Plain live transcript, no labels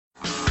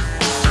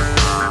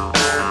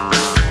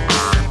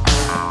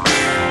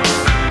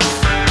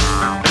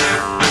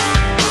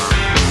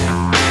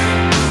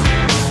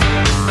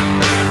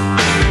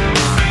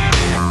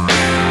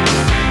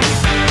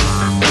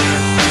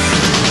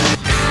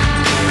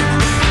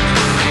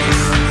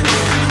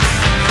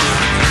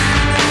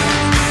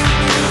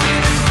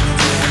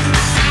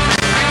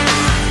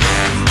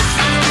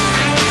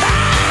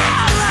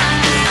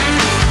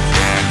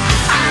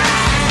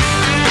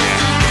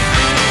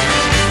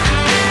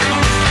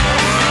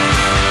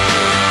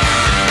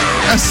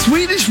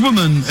Swedish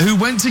woman who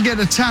went to get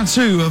a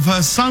tattoo of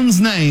her son's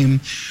name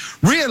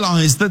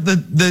realized that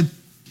the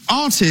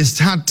artist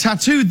had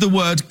tattooed the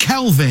word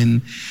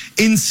Kelvin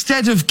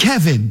instead of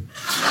Kevin.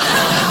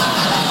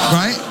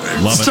 Right?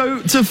 Love it.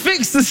 So to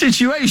fix the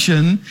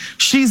situation,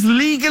 she's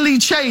legally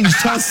changed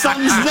her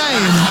son's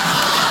name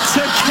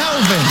to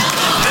Kelvin.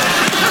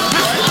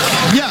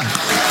 Yeah.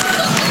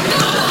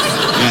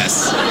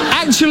 Yes.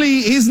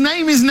 Actually, his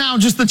name is now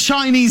just the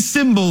Chinese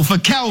symbol for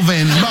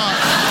Kelvin, but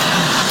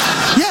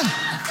yeah,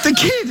 the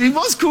kid, he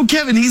was called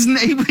Kevin,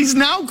 he's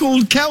now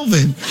called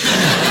Kelvin.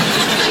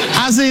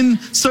 As in,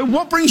 so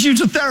what brings you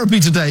to therapy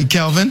today,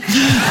 Kelvin?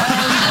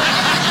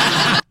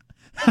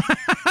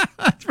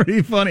 That's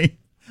pretty funny.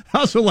 I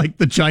also like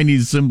the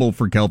Chinese symbol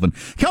for Kelvin.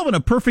 Kelvin, a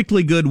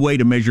perfectly good way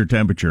to measure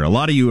temperature. A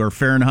lot of you are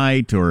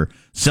Fahrenheit or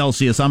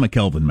Celsius. I'm a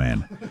Kelvin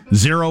man.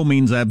 0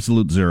 means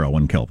absolute zero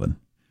in Kelvin,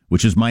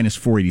 which is minus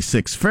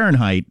 486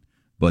 Fahrenheit,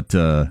 but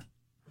for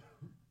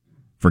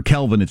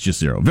Kelvin, it's just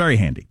 0. Very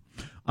handy.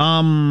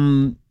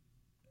 Coming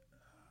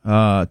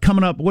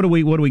up, what are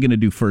we going to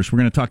do first? We're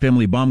going to talk to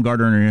Emily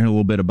Baumgartner in a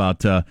little bit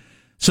about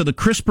so the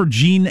CRISPR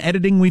gene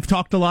editing we've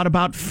talked a lot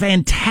about.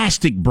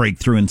 Fantastic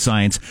breakthrough in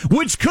science,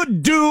 which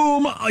could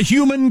doom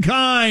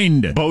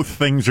humankind. Both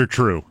things are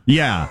true.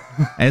 Yeah,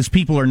 as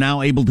people are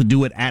now able to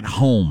do it at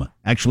home,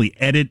 actually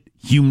edit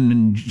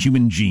human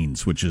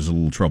genes, which is a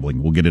little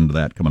troubling. We'll get into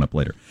that coming up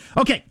later.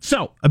 Okay,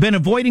 so I've been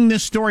avoiding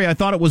this story. I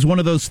thought it was one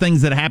of those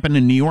things that happened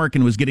in New York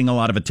and was getting a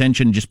lot of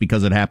attention just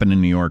because it happened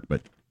in New York,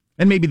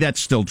 and maybe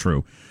that's still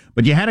true.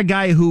 But you had a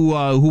guy who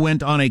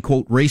went on a,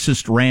 quote,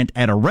 racist rant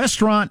at a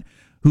restaurant,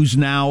 who's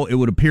now, it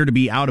would appear, to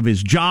be out of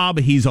his job.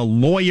 He's a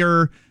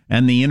lawyer,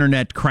 and the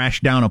internet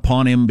crashed down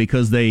upon him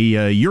because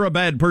you're a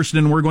bad person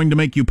and we're going to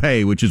make you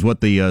pay, which is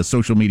what the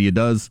social media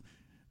does.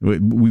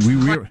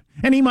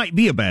 And he might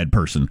be a bad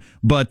person,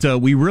 but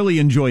we really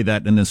enjoy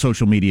that, and the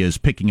social media is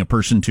picking a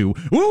person to,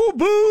 ooh,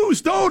 boo,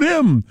 stone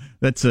him.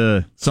 That's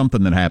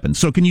something that happens.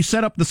 So can you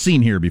set up the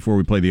scene here before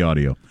we play the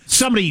audio?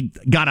 Somebody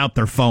got out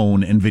their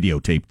phone and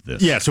videotaped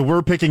this. Yeah, so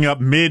we're picking up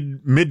mid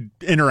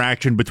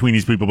interaction between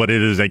these people, but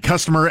it is a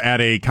customer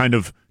at a kind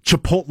of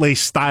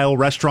Chipotle-style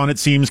restaurant, it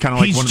seems, kind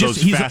of like one of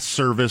those fast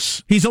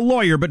service. He's a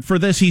lawyer, but for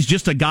this, he's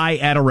just a guy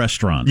at a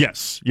restaurant.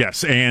 Yes.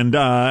 And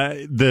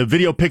the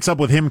video picks up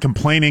with him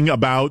complaining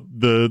about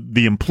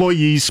the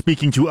employees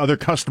speaking to other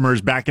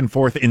customers back and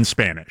forth in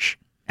Spanish.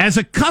 As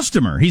a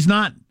customer, he's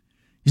not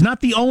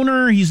the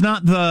owner, he's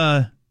just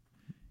a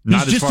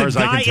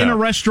guy in a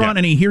restaurant,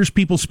 and he hears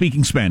people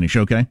speaking Spanish,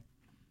 okay?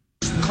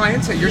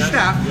 Clients at your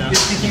staff is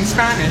speaking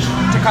Spanish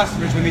to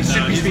customers when they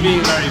should be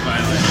speaking very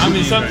violent. I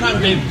mean,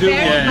 sometimes they do.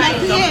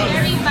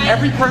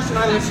 Every person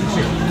I listen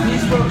to, he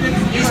spoke it,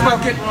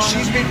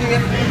 she's speaking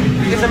it,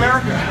 is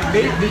America.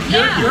 You're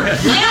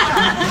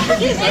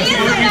He's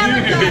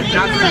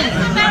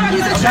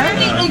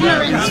very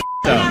ignorant.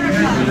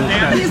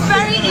 He's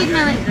very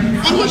ignorant, and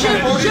he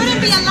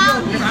shouldn't be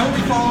allowed. I will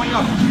be following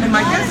up, and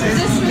my guess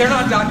is they're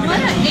not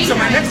documented. So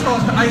my next call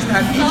is to ICE to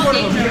have each one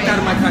of them kicked out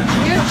of my country.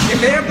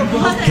 If they have the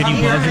balls to come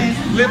here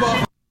and live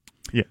off.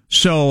 Yeah.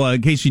 So,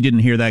 in case you didn't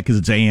hear that, because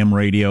it's AM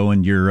radio,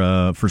 and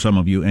you're for some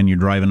of you, and you're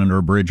driving under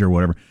a bridge or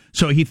whatever.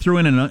 So he threw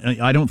in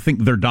I don't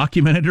think they're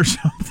documented or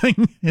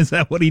something. Is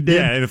that what he did?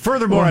 Yeah. And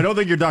furthermore, I don't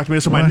think you're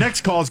documented. So my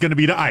next call is going to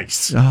be to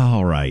ICE.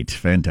 All right.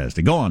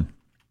 Fantastic. Go on.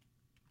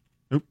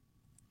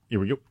 Here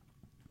we go.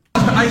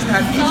 ICE to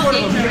have each one of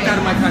them kicked out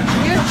of my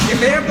country.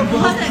 If they have the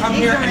balls to come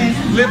here and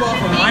live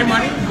off of my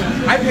money,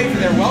 I pay for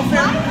their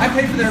welfare, I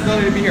pay for their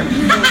ability to be here.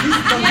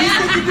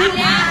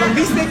 The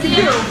least they can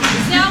do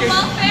is Their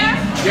welfare?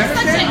 You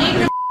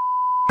understand?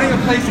 A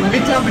place in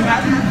Midtown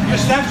Manhattan, your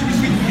staff should be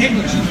speaking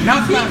English,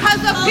 not Spanish.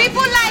 Because of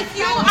people like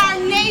you, our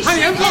nation.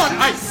 Honey, I'm calling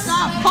ICE.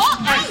 Call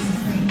ICE.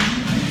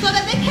 So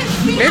that they can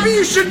speak. Maybe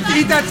you shouldn't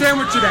eat that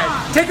sandwich today.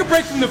 Take a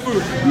break from the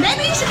food.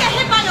 Maybe you should get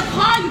hit by a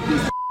car, you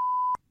piece of.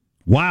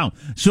 Wow.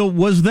 So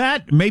was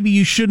that, maybe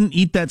you shouldn't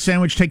eat that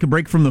sandwich, take a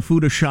break from the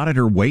food, a shot at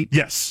her weight?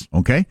 Yes.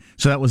 Okay.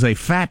 So that was a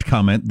fat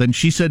comment. Then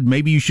she said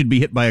maybe you should be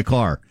hit by a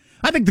car.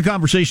 I think the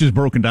conversation is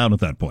broken down at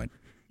that point.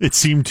 It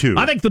seemed to.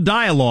 I think the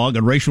dialogue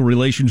on racial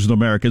relations in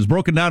America is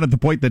broken down at the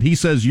point that he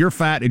says you're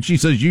fat and she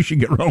says you should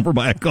get run over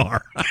by a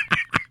car.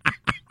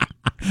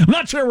 I'm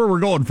not sure where we're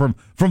going from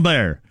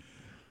there.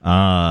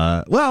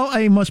 Well,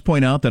 I must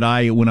point out that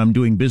when I'm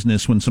doing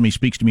business, when somebody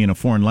speaks to me in a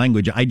foreign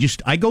language,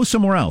 I go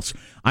somewhere else.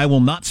 I will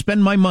not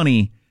spend my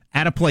money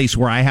at a place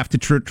where I have to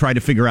try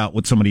to figure out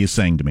what somebody is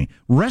saying to me.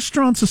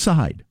 Restaurants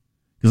aside,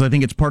 because I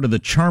think it's part of the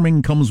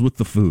charming comes with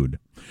the food.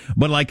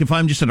 But like if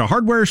I'm just at a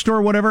hardware store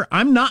or whatever,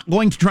 I'm not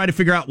going to try to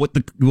figure out what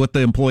the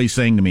employee's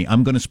saying to me.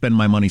 I'm going to spend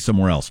my money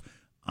somewhere else.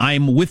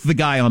 I'm with the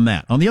guy on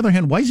that. On the other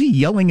hand, why is he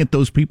yelling at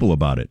those people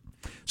about it?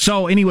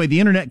 So anyway, the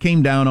internet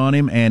came down on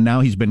him, and now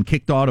he's been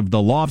kicked out of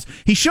the law office.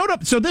 He showed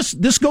up. So this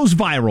goes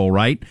viral,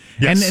 right?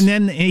 Yes. And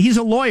then he's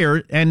a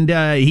lawyer, and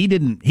he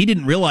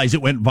didn't realize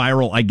it went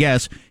viral. I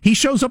guess he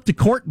shows up to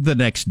court the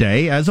next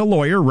day as a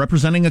lawyer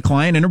representing a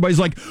client, and everybody's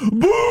like,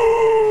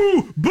 "Boo!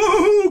 boo,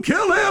 boo,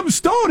 kill him,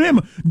 stone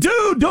him.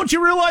 Dude, don't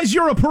you realize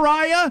you're a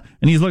pariah?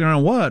 And he's looking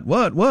around,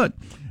 what?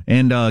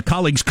 And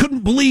colleagues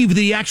couldn't believe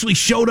that he actually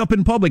showed up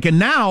in public. And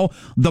now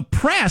the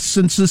press,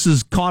 since this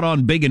is caught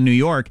on big in New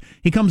York,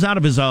 he comes out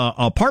of his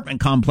apartment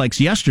complex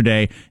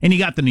yesterday, and he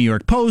got the New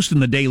York Post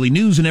and the Daily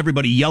News and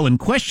everybody yelling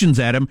questions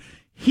at him.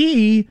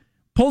 He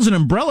pulls an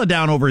umbrella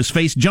down over his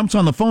face, jumps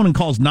on the phone and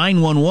calls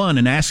 911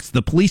 and asks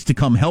the police to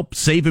come help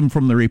save him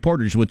from the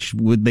reporters, which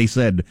they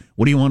said,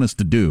 what do you want us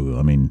to do?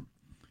 I mean,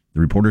 the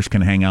reporters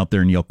can hang out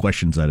there and yell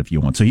questions at if you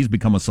want. So he's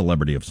become a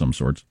celebrity of some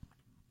sorts.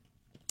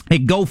 A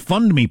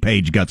GoFundMe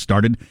page got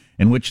started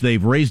in which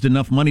they've raised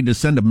enough money to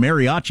send a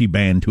mariachi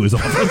band to his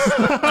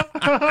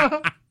office.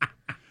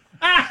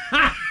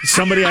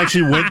 Somebody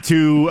actually went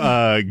to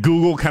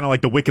Google, kind of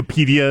like the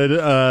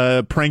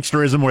Wikipedia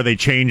pranksterism, where they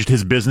changed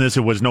his business.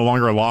 It was no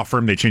longer a law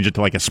firm. They changed it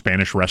to like a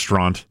Spanish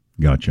restaurant.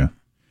 Gotcha.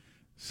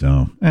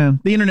 So the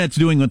internet's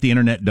doing what the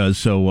internet does.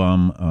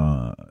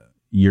 So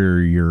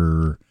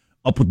you're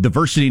up with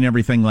diversity and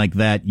everything like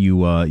that.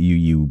 You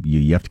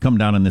have to come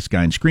down on this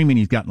guy and screaming.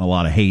 He's gotten a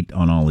lot of hate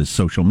on all his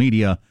social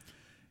media,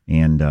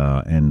 and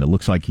it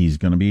looks like he's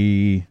going to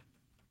be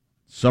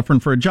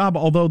suffering for a job.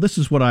 Although this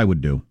is what I would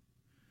do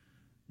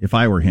if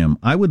I were him.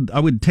 I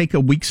would take a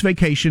week's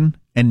vacation,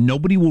 and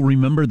nobody will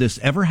remember this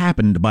ever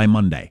happened by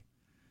Monday,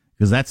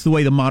 because that's the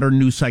way the modern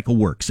news cycle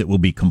works. It will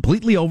be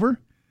completely over.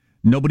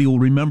 Nobody will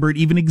remember it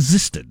even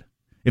existed.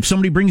 If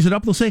somebody brings it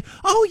up, they'll say,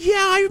 oh,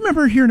 yeah, I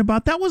remember hearing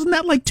about that. Wasn't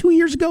that like 2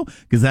 years ago?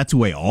 Because that's the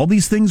way all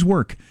these things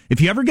work.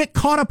 If you ever get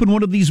caught up in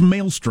one of these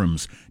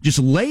maelstroms, just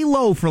lay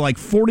low for like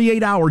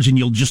 48 hours and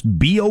you'll just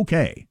be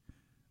okay.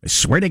 I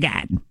swear to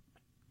God.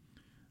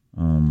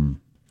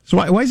 So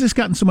why has this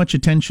gotten so much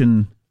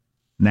attention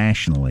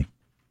nationally?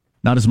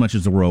 Not as much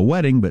as the royal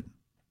wedding, but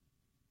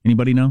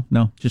anybody know?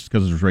 No, just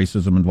because there's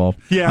racism involved.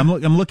 Yeah.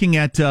 I'm looking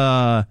at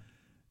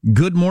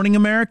Good Morning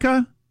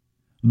America,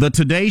 the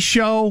Today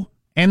Show,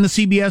 and the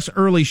CBS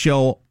Early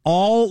Show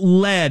all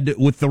led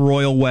with the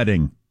royal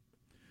wedding.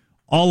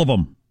 All of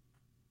them.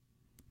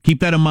 Keep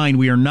that in mind.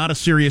 We are not a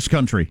serious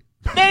country.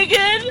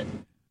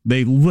 Megan!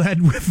 They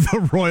led with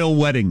the royal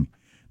wedding.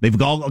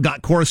 They've all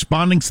got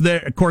correspondents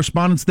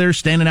there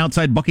standing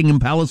outside Buckingham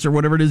Palace or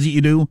whatever it is that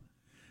you do,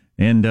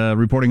 and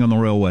reporting on the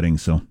royal wedding.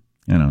 So,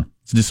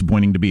 it's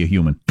disappointing to be a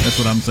human. That's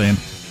what I'm saying.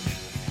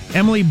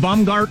 Emily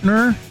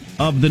Baumgartner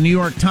of the New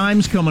York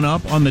Times coming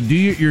up on the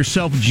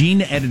do-it-yourself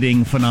gene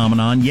editing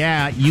phenomenon.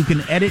 Yeah, you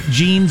can edit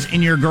genes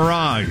in your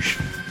garage.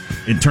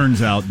 It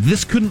turns out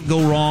this couldn't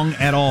go wrong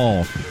at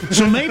all.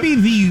 So maybe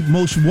the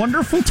most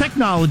wonderful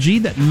technology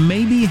that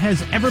maybe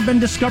has ever been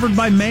discovered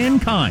by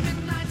mankind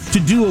to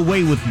do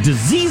away with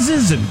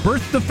diseases and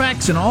birth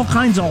defects and all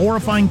kinds of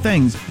horrifying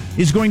things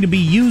is going to be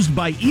used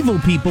by evil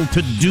people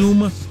to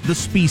doom the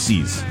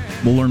species.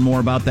 We'll learn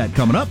more about that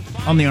coming up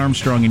on the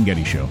Armstrong and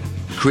Getty Show.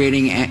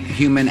 Creating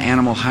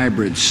human-animal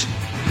hybrids.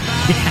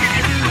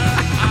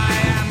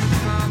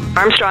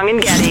 Armstrong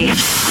and Getty.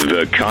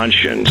 The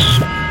conscience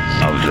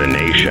of the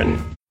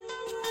nation.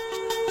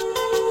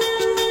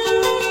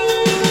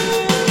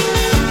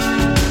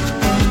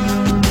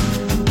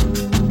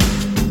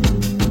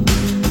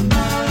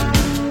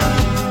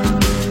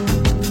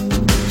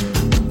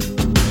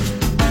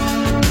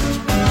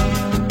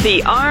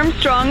 The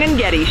Armstrong and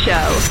Getty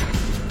Show.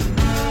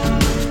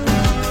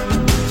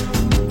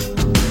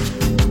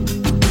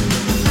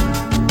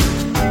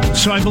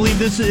 So I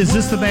believe is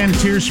this the band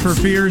Tears for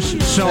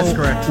Fears? So that's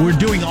correct. We're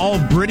doing all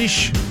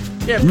British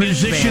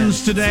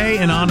musicians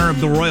today in honor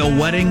of the royal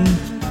wedding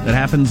that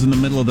happens in the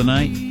middle of the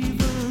night.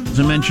 As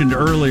I mentioned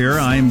earlier,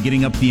 I am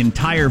getting up the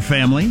entire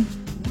family.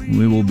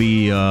 We will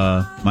be,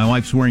 my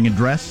wife's wearing a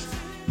dress,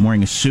 I'm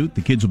wearing a suit.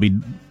 The kids will be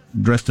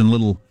dressed in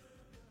little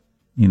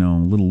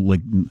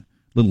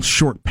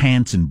short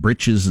pants and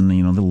breeches and,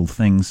 the little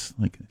things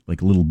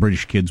like little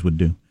British kids would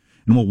do.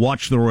 And we'll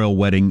watch the royal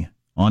wedding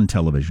on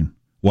television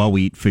while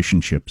we eat fish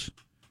and chips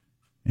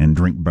and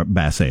drink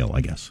Bass Ale, I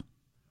guess.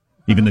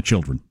 Even the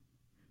children.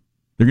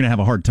 They're going to have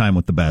a hard time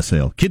with the Bass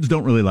Ale. Kids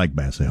don't really like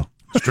Bass Ale.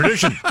 It's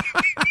tradition.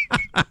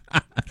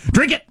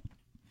 Drink it!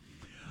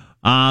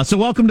 So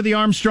welcome to the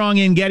Armstrong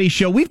and Getty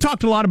Show. We've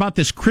talked a lot about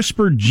this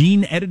CRISPR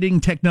gene editing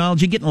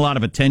technology, getting a lot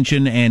of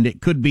attention, and it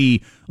could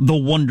be the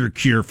wonder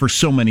cure for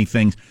so many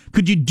things.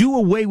 Could you do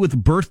away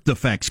with birth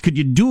defects? Could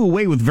you do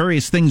away with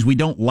various things we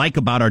don't like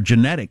about our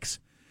genetics?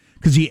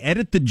 Because you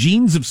edit the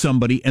genes of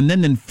somebody, and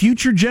then in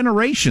future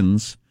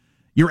generations,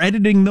 you're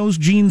editing those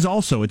genes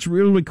also. It's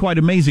really quite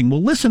amazing.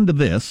 Well, listen to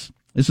this.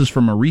 This is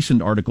from a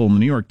recent article in the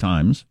New York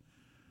Times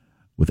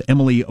with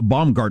Emily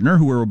Baumgartner,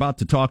 who we're about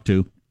to talk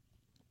to.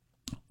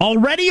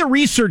 Already a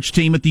research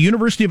team at the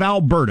University of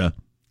Alberta,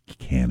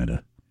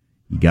 Canada,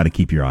 you got to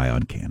keep your eye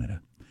on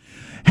Canada,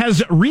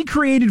 has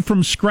recreated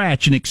from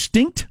scratch an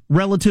extinct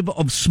relative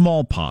of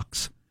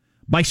smallpox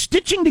by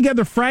stitching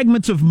together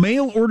fragments of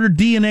mail-order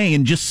DNA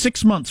in just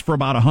 6 months for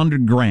about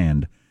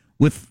 $100,000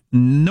 with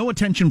no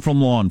attention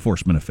from law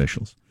enforcement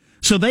officials.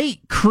 So they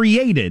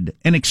created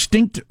an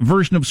extinct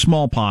version of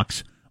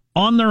smallpox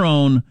on their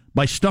own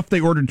by stuff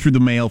they ordered through the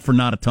mail for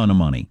not a ton of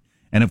money.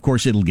 And of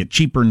course, it'll get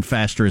cheaper and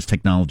faster as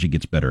technology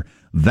gets better.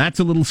 That's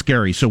a little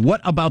scary. So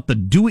what about the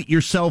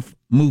do-it-yourself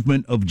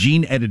movement of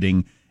gene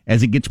editing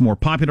as it gets more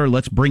popular?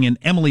 Let's bring in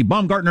Emily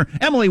Baumgartner.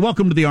 Emily,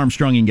 welcome to the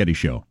Armstrong and Getty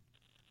Show.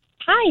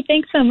 Hi,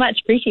 thanks so much.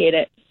 Appreciate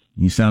it.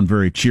 You sound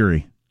very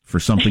cheery for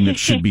something that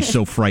should be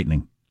so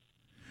frightening.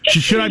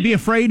 Should I be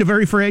afraid,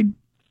 very afraid?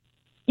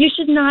 You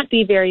should not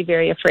be very,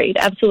 very afraid.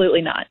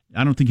 Absolutely not.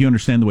 I don't think you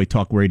understand the way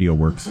talk radio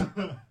works.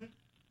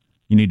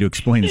 You need to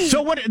explain it.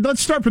 So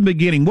let's start from the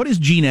beginning. What is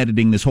gene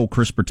editing, this whole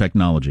CRISPR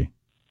technology?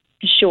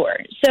 Sure.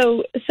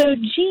 So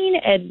gene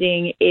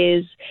editing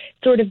is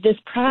sort of this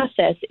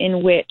process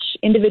in which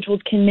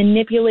individuals can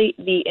manipulate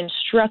the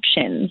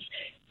instructions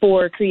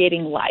for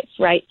creating life,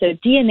 right? So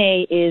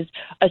DNA is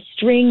a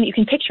string. You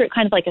can picture it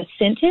kind of like a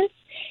sentence.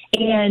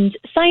 And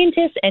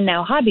scientists and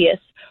now hobbyists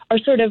are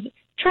sort of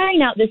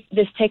trying out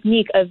this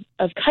technique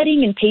of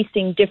cutting and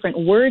pasting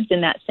different words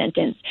in that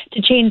sentence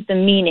to change the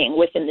meaning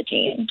within the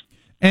gene.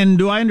 And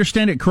do I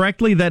understand it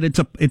correctly that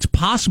it's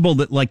possible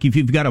that, like, if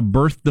you've got a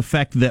birth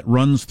defect that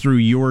runs through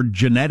your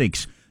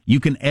genetics, you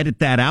can edit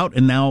that out,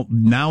 and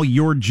now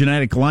your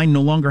genetic line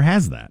no longer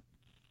has that?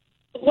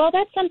 Well,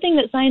 that's something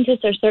that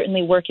scientists are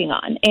certainly working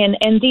on.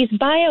 And these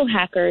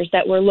biohackers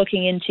that we're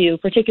looking into,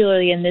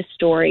 particularly in this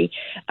story,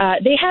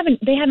 they haven't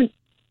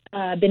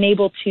been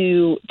able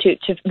to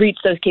reach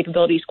those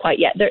capabilities quite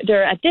yet.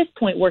 They're at this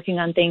point working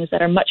on things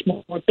that are much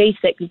more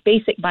basic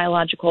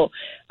biological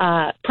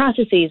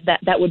processes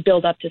that would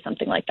build up to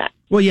something like that.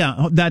 Well,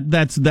 yeah,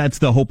 that's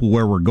the hope of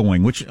where we're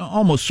going, which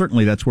almost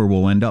certainly that's where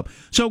we'll end up.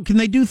 So can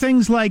they do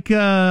things like you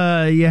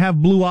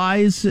have blue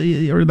eyes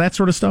or that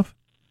sort of stuff?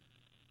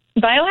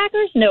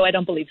 Biohackers? No, I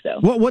don't believe so.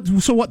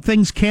 What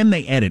things can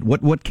they edit?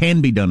 What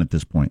can be done at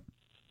this point?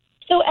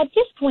 So at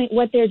this point,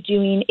 what they're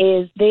doing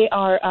is they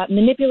are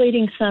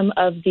manipulating some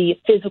of the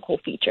physical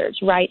features,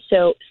 right?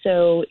 So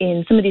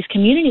in some of these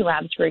community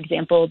labs, for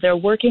example, they're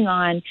working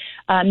on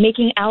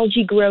making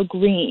algae grow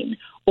green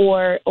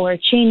or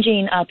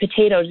changing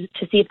potatoes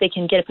to see if they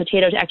can get a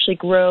potato to actually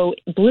grow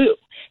blue,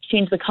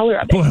 change the color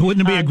of it. Boy,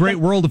 wouldn't it be a great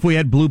world if we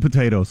had blue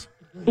potatoes?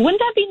 Wouldn't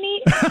that be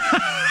neat?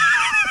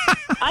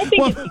 I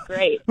think it'd be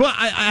great. Well,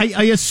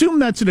 I assume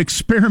that's an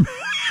experiment.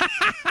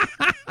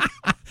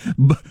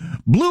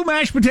 Blue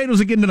mashed potatoes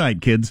again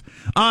tonight, kids.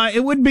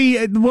 It would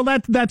be,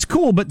 that's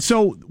cool. But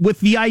so with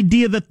the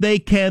idea that they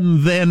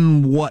can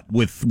then what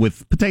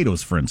with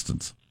potatoes, for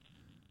instance?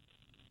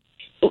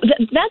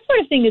 That sort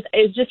of thing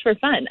is just for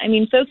fun. I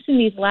mean, folks in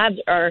these labs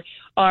are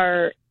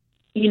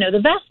the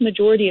vast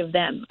majority of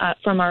them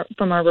from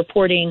our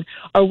reporting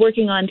are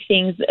working on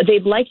things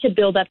they'd like to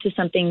build up to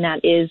something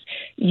that is,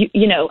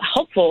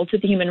 helpful to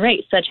the human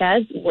race, such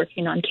as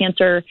working on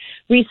cancer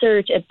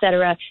research, et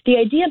cetera. The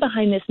idea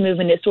behind this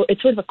movement is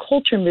it's sort of a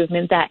culture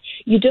movement that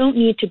you don't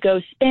need to go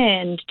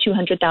spend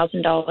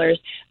 $200,000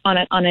 on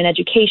an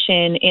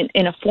education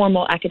in a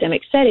formal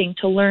academic setting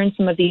to learn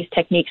some of these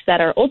techniques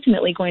that are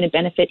ultimately going to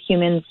benefit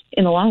humans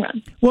in the long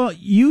run. Well,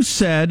 you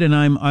said, and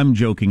I'm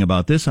joking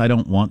about this, I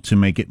don't want to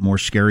make it more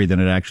scary than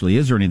it actually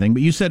is or anything,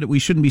 but you said that we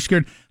shouldn't be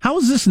scared. How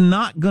is this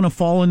not going to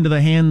fall into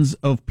the hands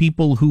of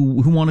people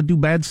who want to do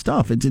bad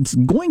stuff? It's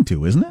going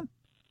to, isn't it?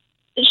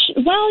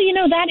 Well,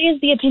 that is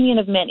the opinion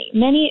of many.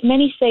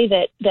 Many say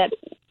that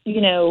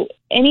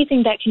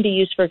anything that can be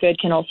used for good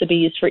can also be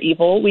used for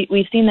evil.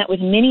 We've seen that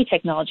with many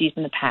technologies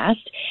in the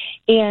past.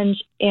 And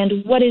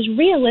what is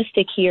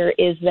realistic here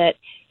is that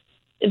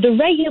the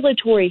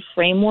regulatory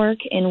framework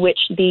in which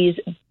these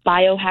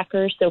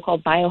biohackers,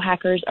 so-called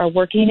biohackers, are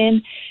working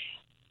in,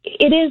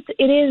 it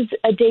is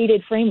a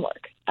dated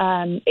framework.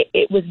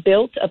 It was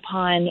built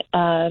upon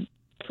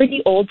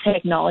pretty old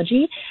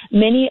technology.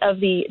 Many of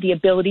the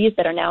abilities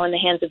that are now in the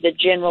hands of the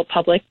general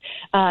public,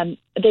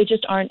 they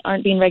just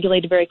aren't being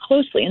regulated very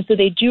closely. And so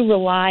they do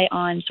rely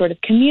on sort of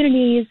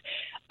communities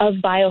of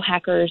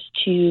biohackers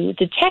to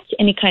detect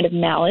any kind of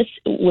malice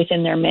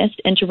within their midst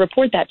and to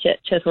report that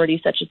to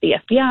authorities such as the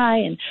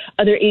FBI and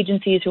other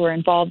agencies who are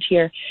involved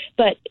here.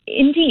 But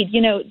indeed,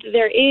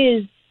 there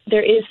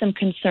is some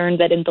concern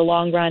that in the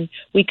long run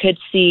we could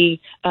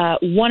see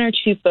one or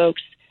two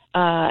folks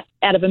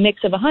out of a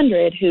mix of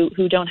 100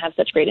 who don't have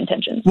such great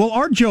intentions. Well,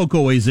 our joke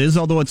always is,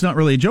 although it's not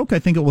really a joke, I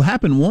think it will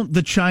happen. Won't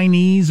the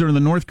Chinese or the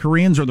North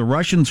Koreans or the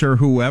Russians or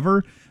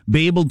whoever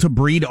be able to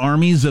breed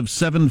armies of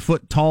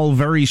 7-foot tall,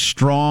 very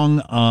strong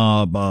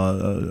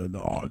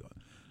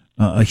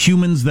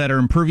humans that are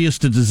impervious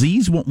to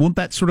disease? Won't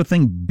that sort of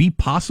thing be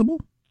possible?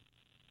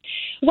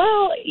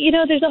 Well,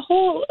 there's a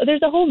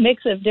whole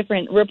mix of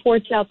different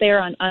reports out there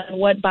on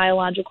what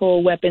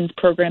biological weapons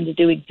programs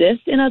do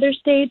exist in other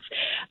states.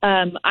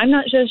 I'm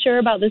not so sure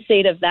about the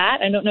state of that.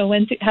 I don't know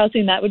how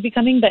soon that would be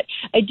coming, but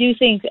I do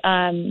think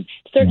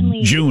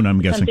certainly June.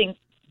 I'm guessing.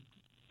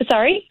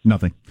 Sorry?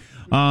 Nothing.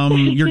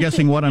 You're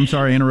guessing what? I'm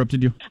sorry, I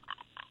interrupted you.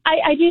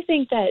 I do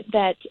think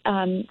that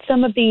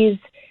some of these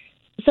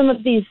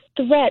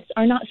threats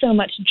are not so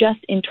much just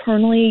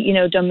internally,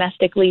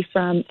 domestically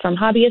from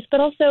hobbyists, but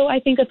also I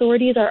think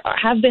authorities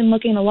have been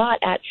looking a lot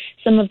at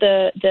some of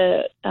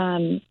the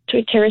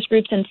terrorist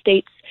groups and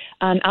states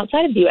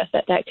outside of the U.S.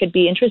 that could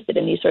be interested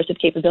in these sorts of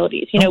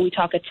capabilities. You know, we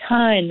talk a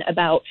ton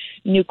about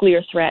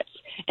nuclear threats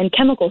and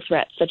chemical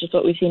threats, such as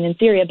what we've seen in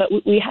Syria, but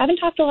we haven't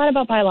talked a lot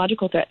about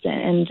biological threats,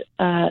 and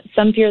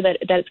some fear that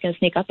it's going to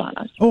sneak up on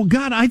us. Oh,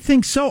 God, I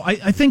think so.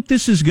 I think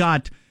this has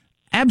got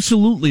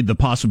absolutely the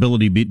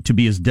possibility to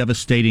be as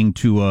devastating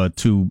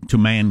to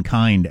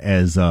mankind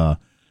as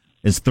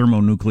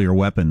thermonuclear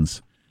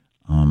weapons.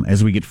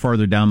 As we get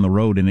farther down the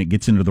road and it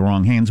gets into the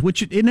wrong hands,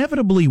 which it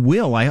inevitably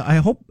will. I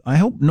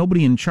hope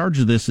nobody in charge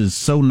of this is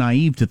so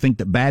naive to think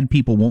that bad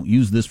people won't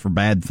use this for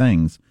bad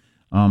things.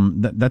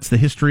 That's the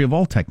history of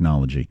all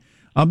technology.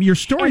 Your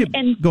story.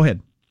 And go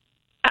ahead.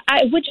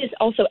 I would just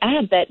also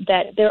add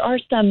that there are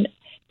some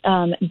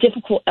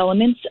difficult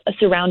elements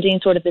surrounding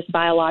sort of this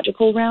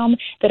biological realm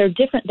that are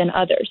different than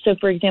others. So,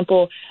 for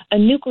example, a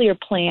nuclear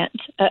plant,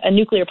 a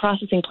nuclear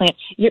processing plant,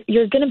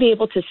 you're going to be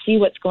able to see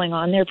what's going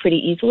on there pretty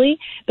easily.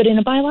 But in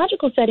a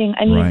biological setting,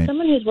 I mean, right.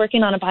 Someone who's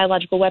working on a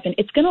biological weapon,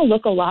 it's going to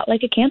look a lot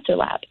like a cancer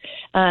lab.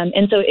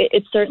 And so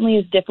it certainly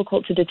is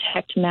difficult to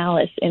detect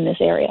malice in this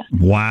area.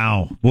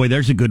 Wow. Boy,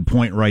 there's a good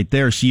point right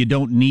there. So you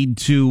don't need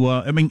to,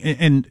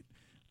 and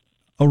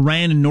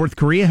Iran and North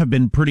Korea have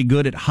been pretty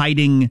good at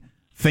hiding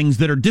things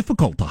that are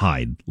difficult to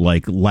hide,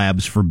 like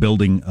labs for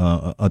building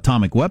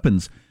atomic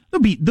weapons.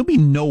 There'll be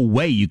no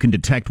way you can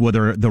detect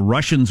whether the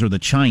Russians or the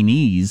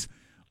Chinese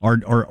are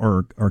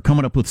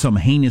coming up with some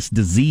heinous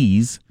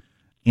disease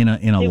in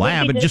a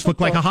lab. It just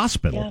looked like a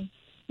hospital.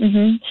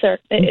 Yeah. Sure.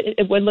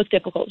 It would look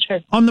difficult, sure.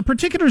 On the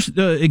particular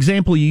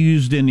example you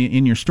used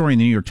in your story in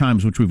the New York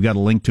Times, which we've got a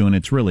link to, and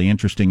it's really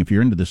interesting if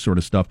you're into this sort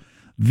of stuff,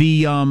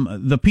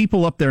 the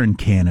people up there in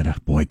Canada,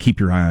 boy, keep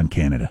your eye on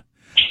Canada,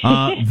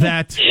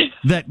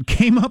 that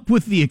came up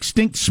with the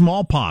extinct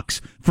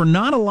smallpox for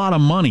not a lot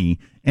of money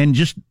and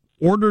just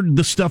ordered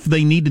the stuff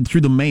they needed through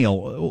the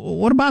mail.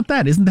 What about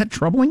that? Isn't that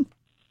troubling?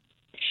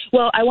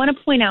 Well, I want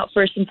to point out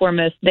first and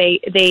foremost,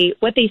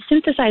 what they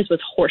synthesized was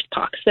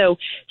horsepox. So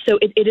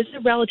it is a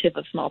relative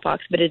of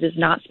smallpox, but it is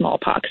not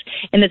smallpox,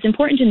 and that's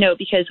important to note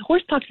because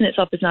horsepox in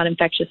itself is not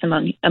infectious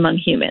among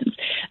humans.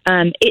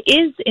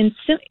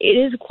 It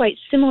is quite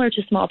similar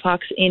to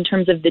smallpox in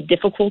terms of the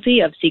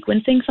difficulty of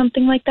sequencing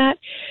something like that.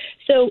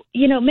 So,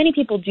 you know, many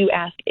people do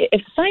ask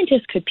if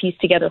scientists could piece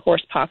together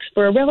horsepox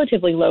for a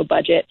relatively low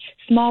budget,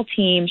 small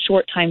team,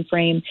 short time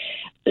frame.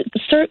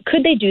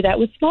 Could they do that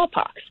with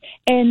smallpox?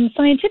 And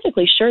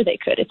scientifically, sure they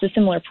could. It's a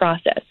similar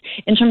process.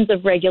 In terms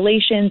of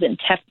regulations and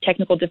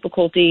technical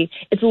difficulty,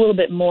 it's a little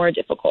bit more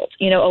difficult.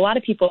 You know, a lot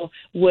of people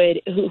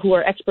who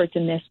are experts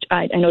in this,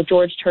 I know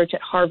George Church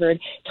at Harvard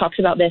talks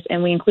about this,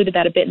 and we included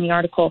that a bit in the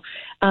article.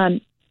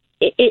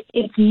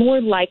 It's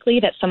more likely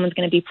that someone's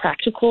going to be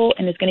practical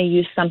and is going to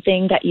use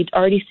something that you'd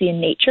already see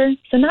in nature.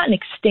 So not an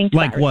extinct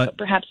like virus, what? But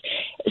perhaps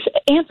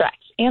anthrax.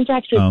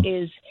 Anthrax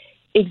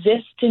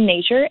exists in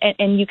nature,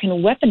 and you can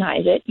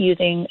weaponize it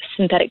using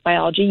synthetic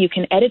biology. You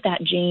can edit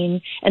that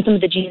gene and some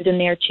of the genes in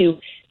there to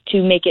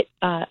make it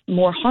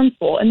more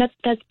harmful. And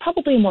that's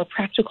probably a more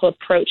practical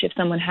approach if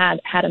someone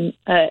had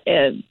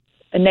a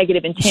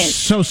negative intent.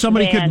 So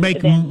somebody could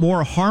make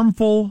more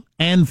harmful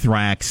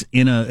anthrax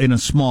in a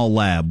small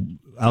lab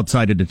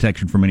outside of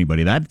detection from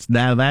anybody. That's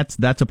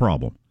a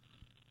problem.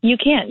 You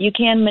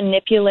can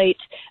manipulate.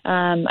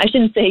 I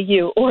shouldn't say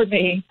you or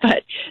me,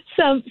 but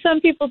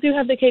some people do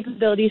have the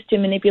capabilities to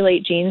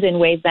manipulate genes in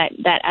ways that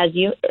as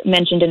you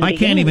mentioned in the beginning. I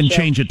can't even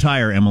change a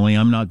tire, Emily.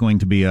 I'm not going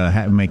to be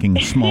making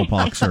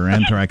smallpox or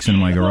anthrax in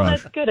my garage. Well,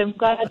 that's good. I'm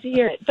glad to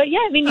hear it. But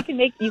yeah, I mean, you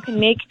can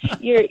make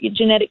your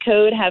genetic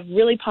code have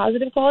really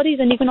positive qualities,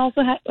 and you can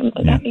also have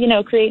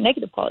create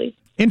negative qualities.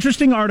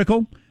 Interesting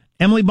article.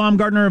 Emily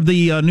Baumgartner of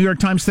the New York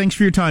Times. Thanks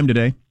for your time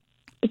today.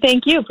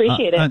 Thank you.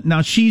 Appreciate it.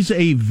 Now, she's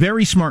a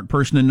very smart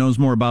person and knows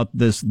more about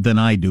this than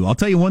I do. I'll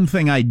tell you one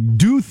thing I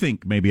do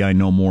think maybe I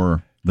know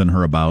more than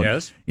her about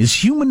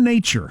is human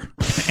nature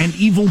and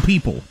evil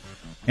people.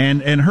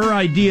 And her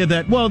idea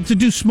that, well, to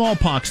do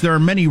smallpox, there are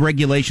many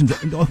regulations.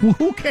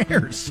 Who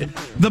cares?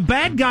 The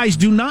bad guys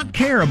do not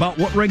care about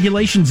what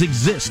regulations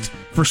exist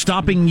for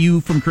stopping you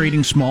from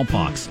creating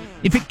smallpox.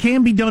 If it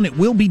can be done, it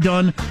will be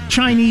done.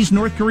 Chinese,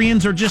 North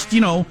Koreans are just,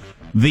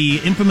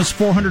 the infamous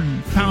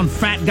 400-pound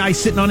fat guy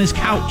sitting on his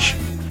couch.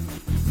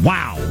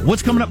 Wow.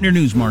 What's coming up in your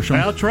news, Marshall?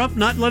 Well, Trump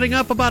not letting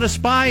up about a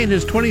spy in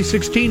his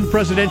 2016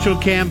 presidential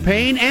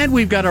campaign, and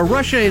we've got a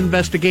Russia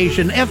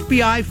investigation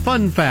FBI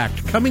fun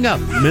fact coming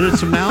up minutes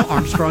from now.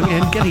 Armstrong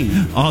and Getty.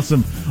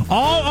 Awesome.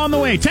 All on the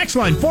way. Text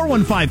line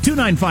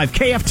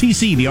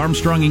 415-295-KFTC, the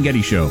Armstrong and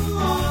Getty Show.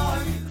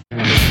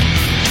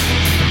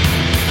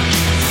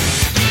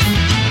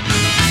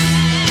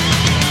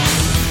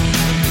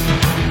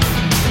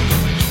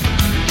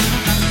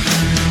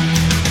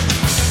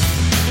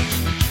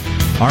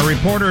 Our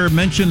reporter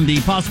mentioned the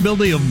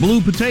possibility of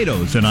blue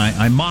potatoes, and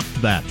I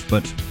mocked that.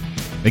 But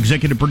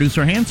executive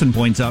producer Hanson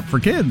points out for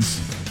kids,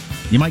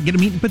 you might get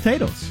them eating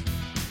potatoes.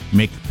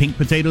 Make pink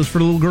potatoes for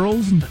little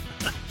girls and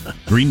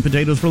green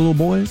potatoes for little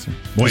boys.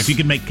 Boy, if you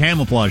could make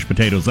camouflage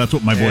potatoes, that's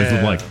what my boys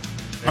would like.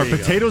 Are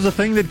potatoes a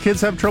thing that kids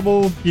have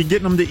trouble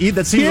getting them to eat?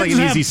 That seems like an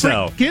easy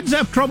sell. Kids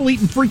have trouble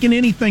eating freaking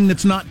anything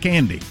that's not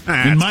candy,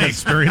 in my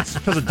experience.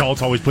 Because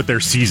adults always put their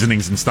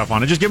seasonings and stuff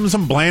on it. Just give them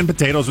some bland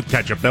potatoes with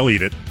ketchup. They'll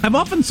eat it. I've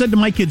often said to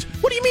my kids,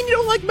 what do you mean you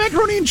don't like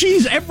macaroni and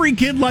cheese? Every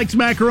kid likes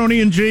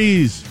macaroni and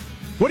cheese.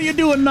 What are you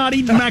doing not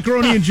eating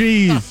macaroni and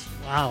cheese?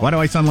 Wow. Why do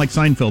I sound like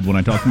Seinfeld when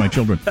I talk to my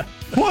children?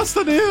 What's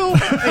the deal?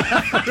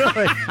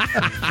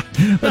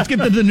 Let's get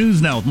to the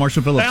news now with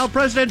Marshall Phillips. Well,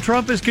 President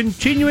Trump is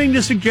continuing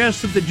to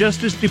suggest that the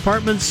Justice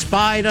Department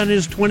spied on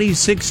his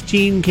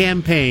 2016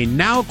 campaign.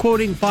 Now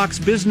quoting Fox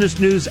Business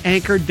News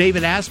anchor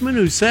David Assman,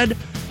 who said,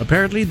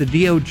 apparently the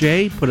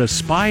DOJ put a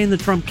spy in the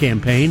Trump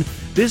campaign.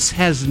 This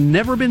has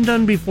never been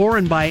done before,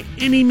 and by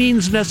any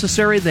means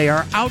necessary, they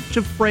are out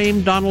to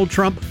frame Donald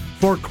Trump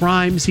for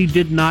crimes he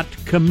did not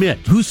commit.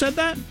 Who said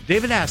that?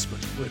 David Assman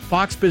with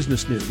Fox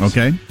Business News.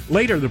 Okay.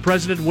 Later, the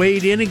president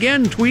weighed in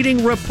again,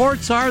 tweeting,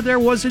 reports are there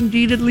was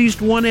indeed at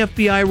least one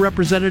FBI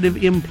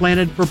representative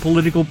implanted for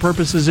political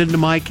purposes into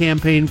my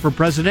campaign for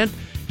president.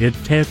 It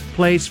took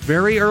place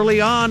very early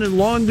on and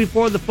long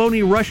before the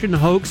phony Russian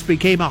hoax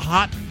became a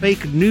hot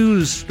fake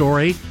news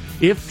story.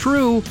 If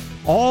true,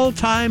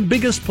 all-time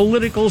biggest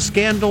political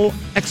scandal,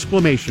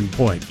 exclamation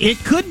point. It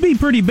could be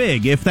pretty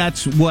big if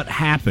that's what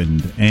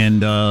happened.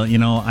 And,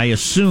 I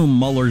assume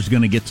Mueller's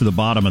going to get to the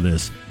bottom of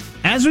this.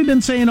 As we've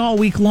been saying all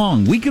week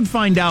long, we could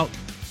find out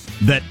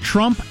that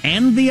Trump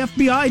and the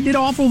FBI did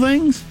awful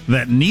things,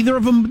 that neither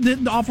of them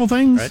did awful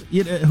things.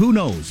 Right. Who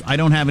knows? I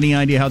don't have any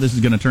idea how this is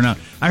going to turn out.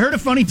 I heard a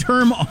funny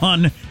term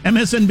on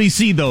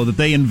MSNBC, though, that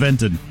they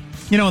invented.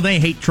 They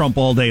hate Trump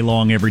all day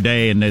long, every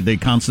day, and they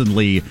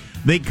constantly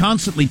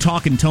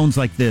talk in tones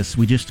like this.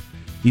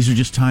 These are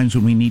just times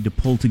when we need to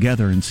pull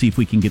together and see if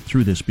we can get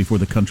through this before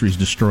the country's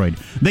destroyed.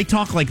 They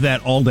talk like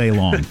that all day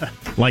long,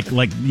 like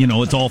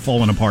it's all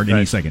falling apart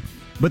any second.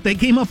 But they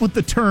came up with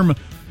the term.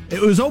 It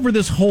was over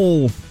this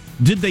whole,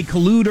 did they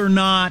collude or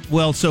not?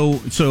 Well, so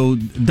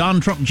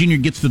Donald Trump Jr.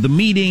 gets to the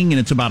meeting and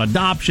it's about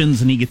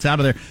adoptions and he gets out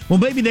of there. Well,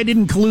 maybe they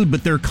didn't collude,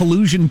 but they're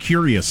collusion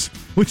curious,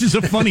 which is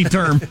a funny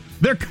term.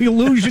 They're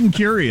collusion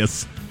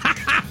curious.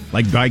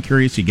 Like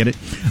bi-curious, you get it?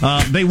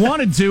 They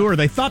wanted to, or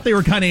they thought they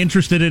were kind of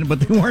interested in it,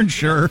 but they weren't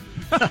sure.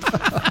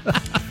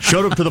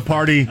 Showed up to the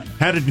party,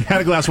 had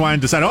a glass of wine,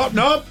 decided, oh,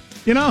 nope,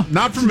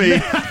 not for me.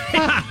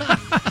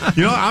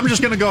 I'm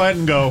just going to go ahead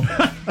and go.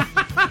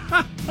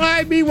 All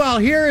right, meanwhile,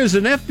 here is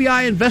an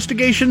FBI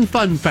investigation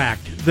fun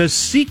fact. The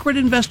secret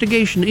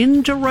investigation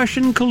into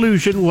Russian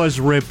collusion was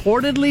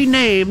reportedly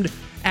named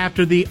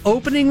after the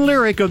opening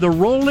lyric of the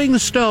Rolling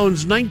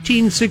Stones'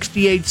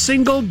 1968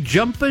 single,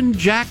 Jumpin'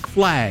 Jack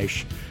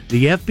Flash.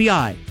 The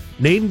FBI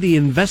named the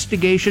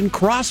investigation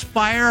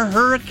Crossfire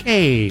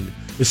Hurricane.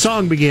 The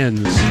song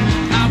begins.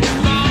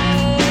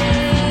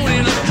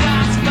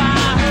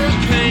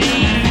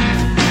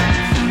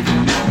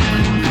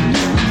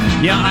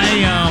 Yeah,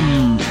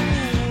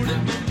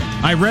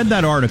 I read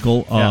that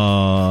article.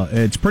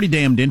 It's pretty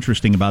damned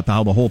interesting about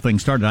how the whole thing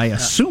started. I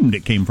assumed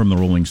it came from the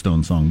Rolling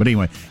Stones song. But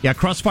anyway,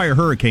 Crossfire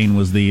Hurricane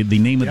was the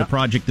name of the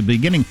project at the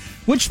beginning,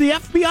 which the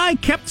FBI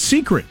kept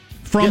secret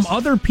from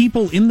other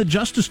people in the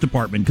Justice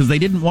Department because they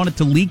didn't want it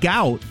to leak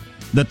out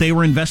that they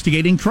were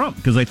investigating Trump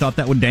because they thought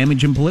that would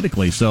damage him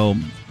politically. So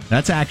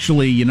that's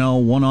actually,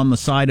 one on the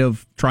side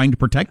of trying to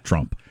protect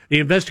Trump. The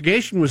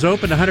investigation was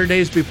opened 100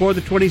 days before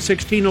the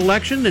 2016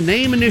 election, the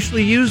name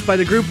initially used by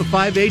the group of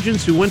 5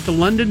 agents who went to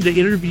London to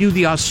interview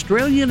the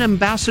Australian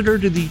ambassador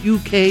to the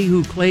UK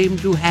who claimed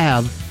to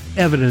have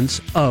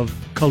evidence of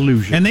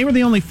collusion. And they were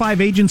the only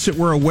 5 agents that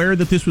were aware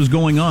that this was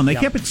going on. They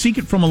kept it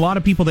secret from a lot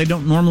of people they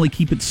don't normally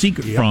keep it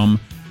secret from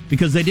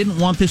because they didn't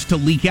want this to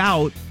leak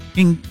out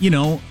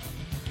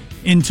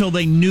until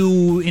they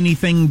knew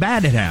anything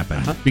bad had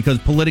happened because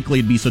politically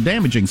it'd be so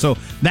damaging. So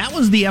that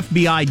was the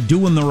FBI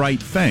doing the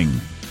right thing.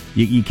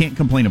 You can't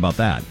complain about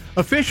that.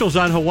 Officials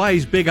on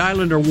Hawaii's Big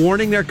Island are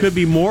warning there could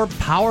be more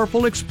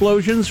powerful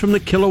explosions from the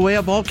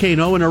Kilauea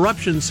volcano. An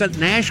eruption sent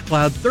an ash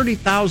cloud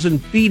 30,000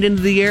 feet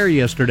into the air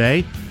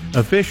yesterday.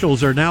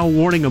 Officials are now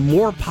warning of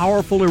more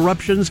powerful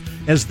eruptions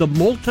as the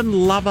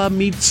molten lava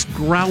meets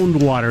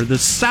groundwater. The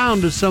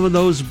sound of some of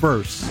those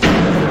bursts.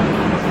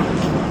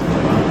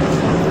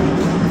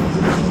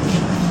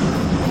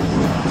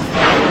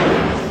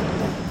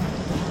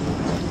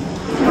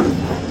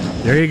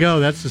 There you go.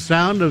 That's the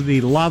sound of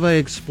the lava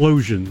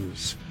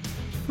explosions.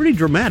 Pretty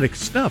dramatic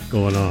stuff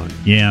going on.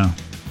 Yeah.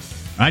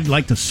 I'd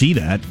like to see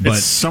that. But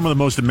it's some of the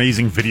most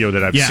amazing video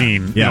that I've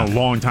seen in a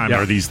long time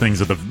are these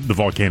things of the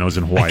volcanoes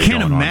in Hawaii. I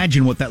can't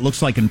imagine what that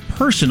looks like in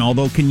person,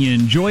 although can you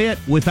enjoy it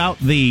without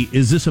the,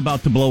 is this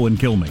about to blow and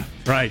kill me?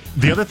 Right.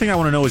 The other thing I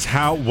want to know is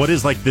what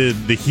is like the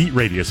heat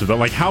radius of that?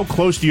 Like how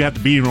close do you have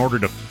to be in order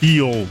to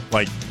feel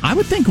like... I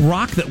would think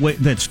rock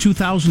that's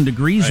 2,000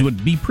 degrees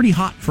would be pretty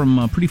hot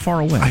from pretty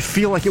far away. I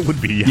feel like it would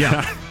be.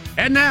 Yeah.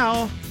 And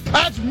now...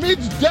 At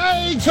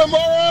midday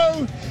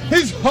tomorrow,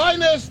 His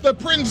Highness the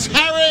Prince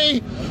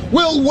Harry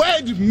will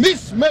wed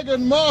Miss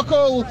Meghan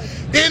Markle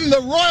in the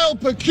Royal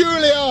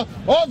Peculiar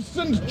of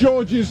St.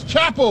 George's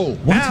Chapel.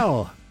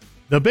 Wow.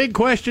 The big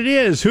question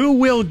is, who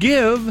will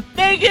give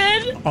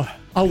Meghan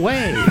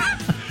away?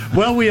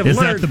 Well, we have learned. Is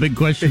that the big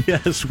question?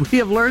 Yes, we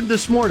have learned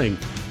this morning.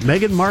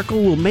 Meghan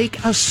Markle will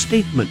make a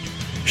statement.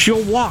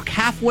 She'll walk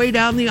halfway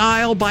down the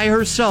aisle by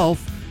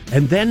herself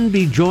and then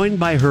be joined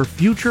by her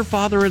future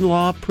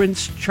father-in-law,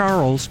 Prince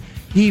Charles.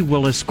 He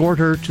will escort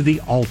her to the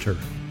altar.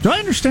 Do I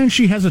understand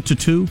she has a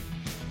tattoo?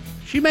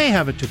 She may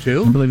have a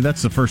tattoo. I believe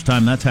that's the first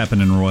time that's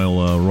happened in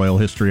royal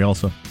history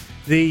also.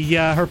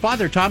 Her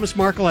father, Thomas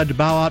Markle, had to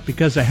bow out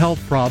because of health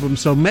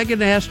problems, so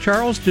Meghan asked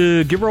Charles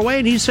to give her away,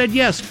 and he said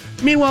yes.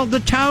 Meanwhile, the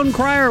town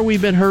crier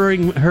we've been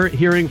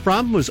hearing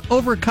from was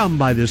overcome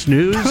by this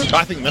news.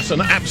 I think that's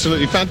an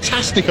absolutely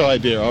fantastic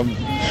idea.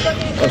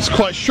 I was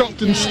quite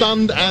shocked and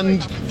stunned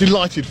and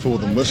delighted for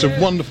them. That's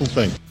a wonderful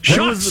thing.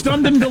 Shocked,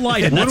 stunned, and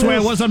delighted. That's where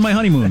I was on my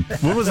honeymoon.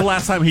 When was the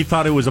last time he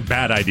thought it was a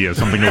bad idea,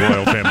 something the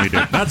royal family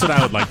did? That's what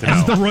I would like to know.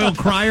 As the royal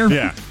crier?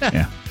 Yeah.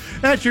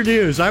 That's your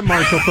news. I'm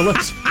Marshall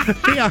Phillips.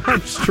 The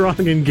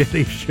Armstrong and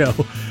Getty Show,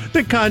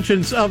 the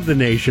conscience of the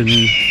nation.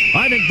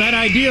 I think that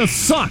idea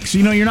sucks.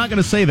 You know, you're not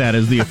going to say that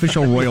as the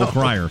official royal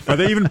crier. Are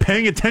they even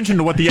paying attention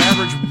to what the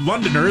average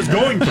Londoner is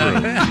going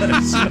through?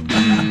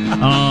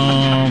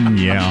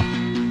 Yeah.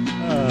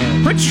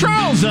 Prince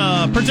Charles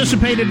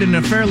participated in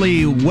a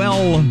fairly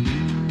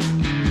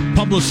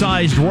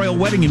well-publicized royal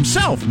wedding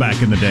himself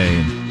back in the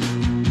day.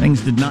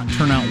 Things did not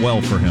turn out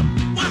well for him.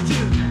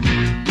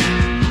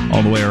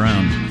 All the way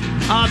around.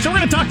 So we're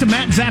going to talk to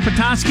Matt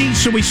Zapotosky.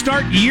 So we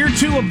start year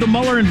 2 of the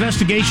Mueller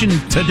investigation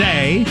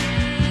today.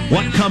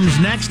 What comes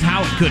next,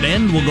 how it could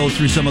end, we'll go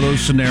through some of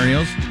those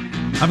scenarios.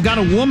 I've got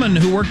a woman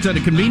who worked at a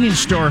convenience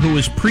store who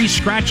was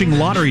pre-scratching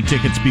lottery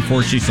tickets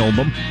before she sold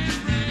them.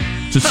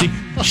 So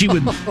she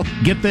would,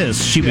 get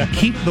this, she would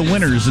keep the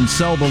winners and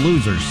sell the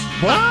losers.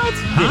 What?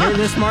 Huh? You hear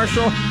this,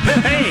 Marshall?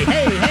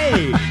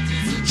 Hey.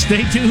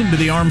 Stay tuned to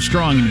the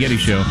Armstrong and Getty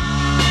Show.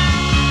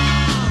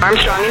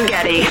 Armstrong and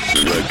Getty.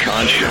 The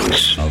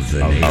conscience of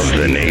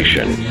the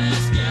nation.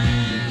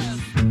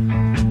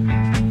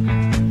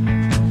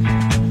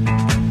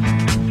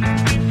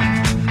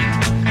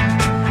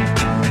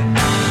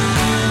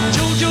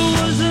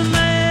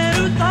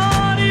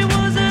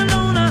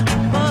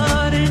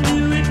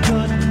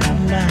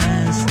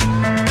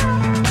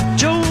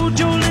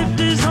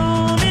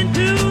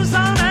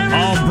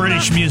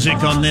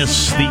 Music on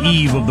this, the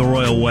eve of the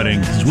royal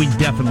wedding, because we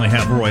definitely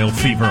have royal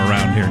fever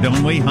around here,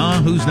 don't we?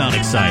 Huh? Who's not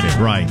excited?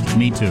 Right,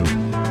 me too.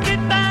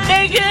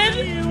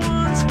 Meghan!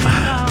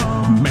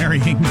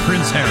 Marrying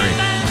Prince Harry.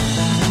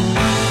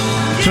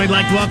 So I'd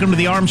like to welcome to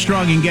the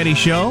Armstrong and Getty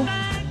Show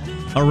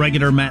a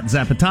regular Matt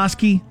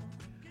Zapotosky,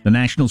 the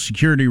national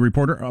security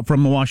reporter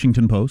from the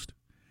Washington Post.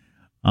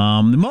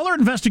 The Mueller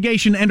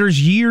investigation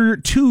enters year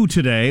 2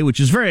 today, which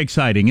is very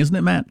exciting, isn't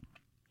it, Matt?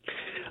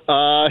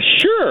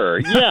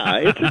 Sure. Yeah,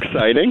 it's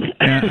exciting.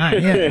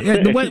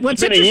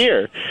 What's it's been a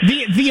year.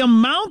 The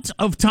amount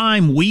of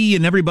time we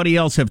and everybody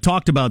else have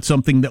talked about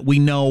something that we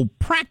know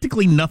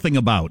practically nothing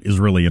about is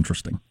really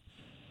interesting.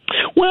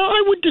 Well,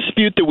 I would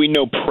dispute that we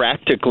know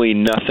practically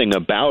nothing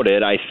about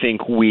it. I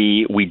think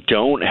we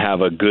don't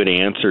have a good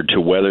answer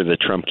to whether the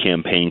Trump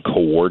campaign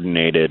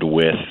coordinated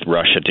with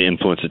Russia to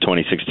influence the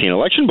 2016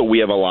 election, but we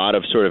have a lot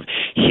of sort of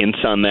hints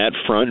on that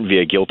front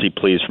via guilty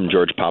pleas from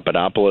George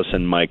Papadopoulos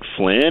and Mike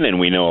Flynn, and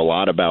we know a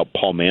lot about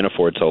Paul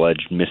Manafort's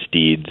alleged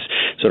misdeeds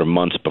sort of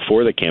months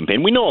before the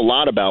campaign. We know a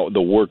lot about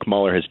the work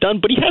Mueller has done,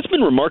 but he has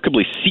been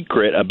remarkably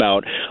secret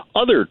about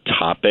other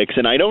topics,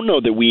 and I don't know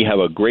that we have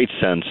a great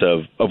sense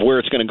of where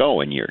it's going to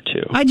go in year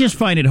 2. I just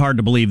find it hard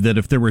to believe that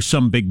if there was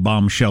some big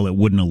bombshell, it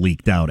wouldn't have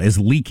leaked out, as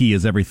leaky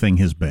as everything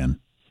has been.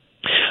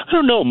 I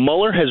don't know.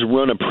 Mueller has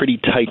run a pretty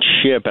tight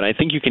ship, and I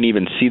think you can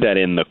even see that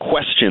in the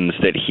questions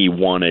that he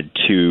wanted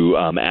to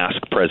ask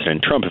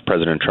President Trump, if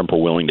President Trump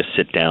were willing to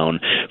sit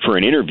down for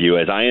an interview.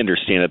 As I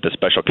understand it, the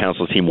special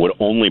counsel team would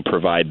only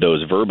provide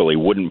those verbally,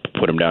 wouldn't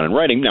put them down in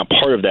writing. Now,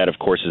 part of that, of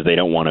course, is they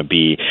don't want to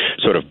be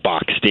sort of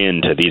boxed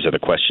into these are the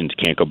questions,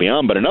 can't go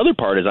beyond. But another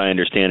part, as I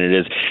understand it,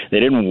 is they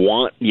didn't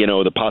want,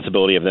 the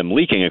possibility of them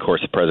leaking. Of course,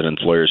 the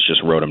president's lawyers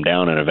just wrote them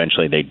down, and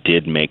eventually they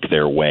did make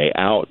their way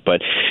out.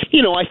 But,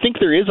 I think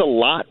there is a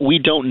lot we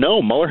don't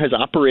know. Mueller has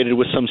operated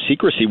with some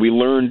secrecy. We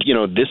learned,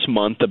 this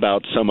month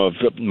about some of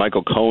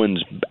Michael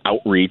Cohen's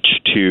outreach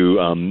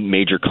to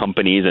major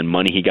companies and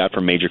money he got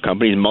from major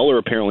companies. Mueller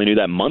apparently knew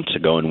that months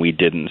ago, and we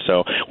didn't.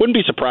 So wouldn't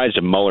be surprised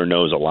if Mueller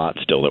knows a lot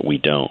still that we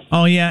don't.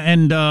 Oh, yeah,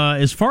 and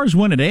as far as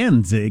when it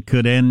ends, it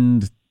could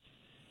end...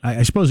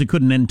 I suppose it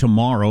couldn't end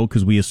tomorrow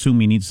because we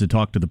assume he needs to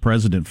talk to the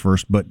president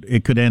first, but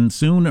it could end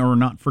soon or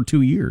not for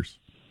 2 years.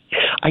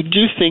 I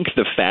do think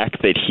the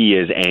fact that he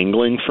is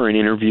angling for an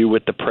interview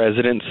with the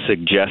president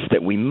suggests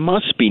that we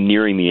must be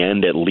nearing the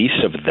end, at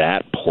least of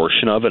that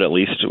portion of it, at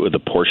least with the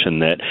portion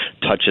that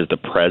touches the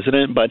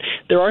president. But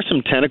there are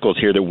some tentacles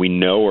here that we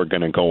know are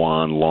going to go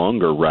on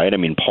longer, right? I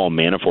mean, Paul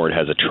Manafort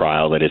has a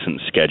trial that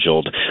isn't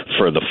scheduled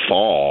for the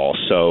fall.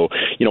 So,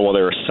 while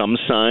there are some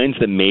signs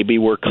that maybe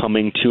we're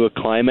coming to a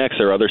climax,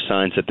 there are other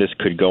signs that this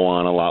could go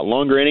on a lot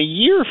longer. And a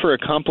year for a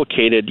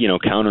complicated,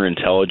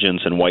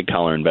 counterintelligence and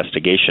white-collar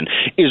investigation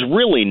is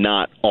really really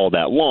not all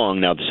that long.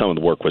 Now, some of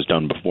the work was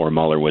done before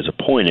Mueller was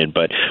appointed,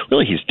 but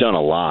really he's done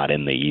a lot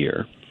in the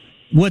year.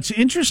 What's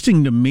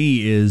interesting to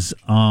me is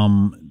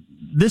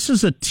this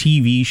is a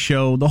TV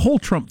show. The whole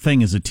Trump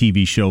thing is a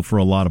TV show for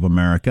a lot of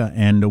America,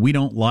 and we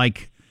don't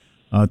like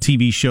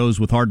TV shows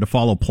with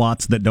hard-to-follow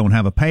plots that don't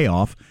have a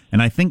payoff.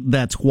 And I think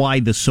that's why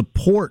the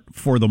support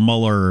for the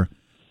Mueller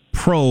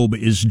probe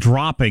is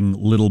dropping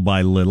little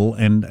by little,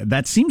 and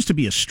that seems to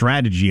be a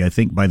strategy, I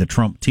think, by the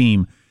Trump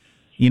team.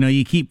 You know,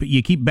 you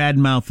keep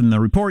bad-mouthing the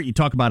report, you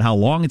talk about how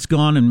long it's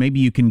gone, and maybe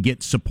you can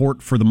get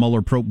support for the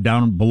Mueller probe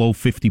down below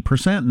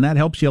 50%, and that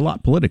helps you a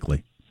lot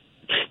politically.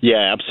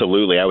 Yeah,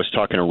 absolutely. I was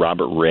talking to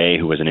Robert Ray,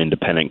 who was an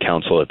independent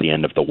counsel at the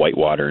end of the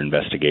Whitewater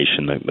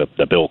investigation,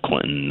 the Bill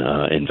Clinton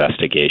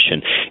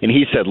investigation. And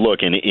he said,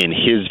 look, in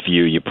his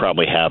view, you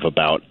probably have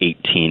about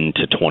 18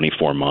 to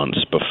 24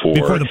 months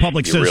before the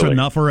public says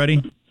enough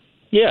already?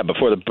 Yeah,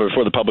 before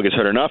the public has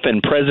heard enough,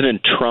 and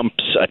President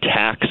Trump's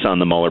attacks on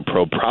the Mueller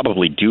probe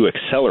probably do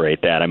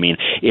accelerate that. I mean,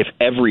 if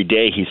every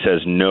day he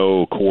says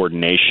no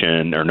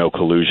coordination or no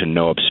collusion,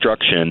 no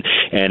obstruction,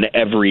 and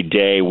every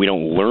day we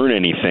don't learn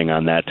anything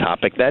on that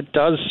topic, that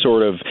does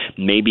sort of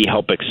maybe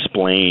help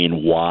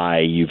explain why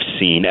you've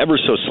seen ever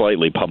so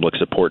slightly public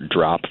support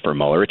drop for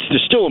Mueller.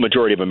 There's still a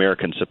majority of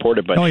Americans support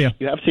it, but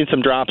you have seen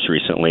some drops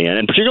recently,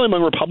 and particularly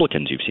among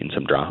Republicans, you've seen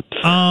some drops.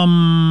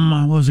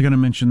 What was I going to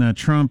mention? That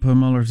Trump,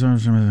 Mueller,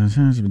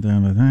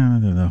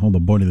 the whole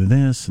body of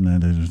this and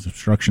that is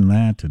obstruction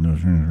that.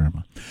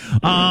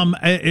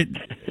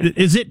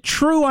 Is it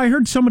true? I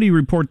heard somebody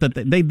report that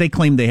they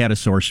claimed they had a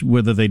source,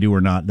 whether they do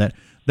or not, that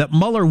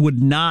Mueller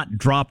would not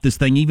drop this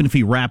thing even if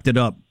he wrapped it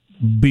up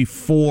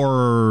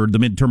before the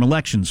midterm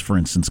elections, for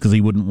instance, because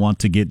he wouldn't want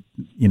to be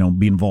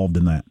involved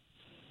in that.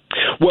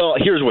 Well,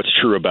 here's what's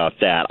true about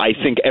that. I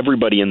think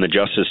everybody in the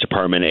Justice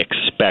Department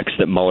expects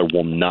that Mueller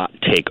will not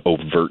take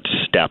overt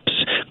steps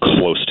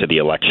close to the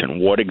election.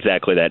 What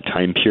exactly that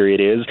time period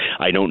is,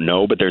 I don't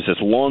know, but there's this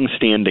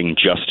long-standing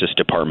Justice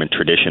Department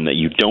tradition that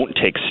you don't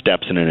take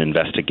steps in an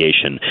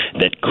investigation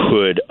that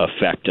could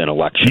affect an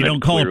election. You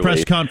don't call a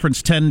press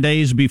conference 10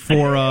 days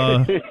before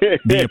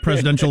the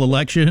presidential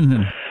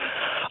election?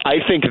 I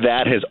think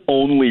that has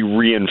only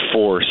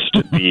reinforced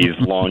these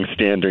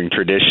long-standing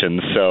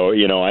traditions. So,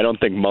 I don't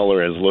think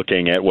Mueller is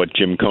looking at what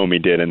Jim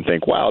Comey did and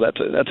think, "Wow,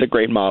 that's a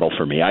great model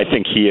for me." I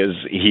think he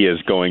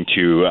is going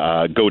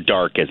to go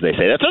dark, as they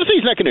say. That's not to say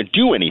he's not going to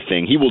do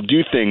anything. He will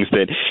do things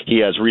that he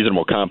has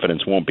reasonable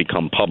confidence won't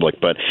become public.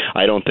 But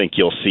I don't think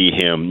you'll see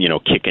him,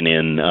 kicking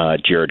in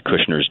Jared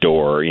Kushner's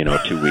door,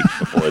 2 weeks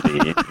before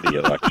the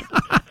election.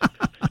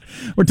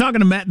 We're talking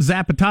to Matt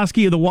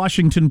Zapotosky of the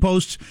Washington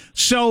Post.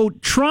 So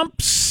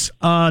Trump's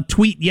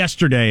tweet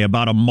yesterday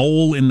about a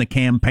mole in the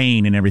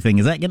campaign and everything,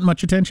 is that getting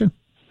much attention?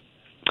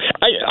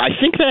 I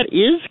think that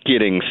is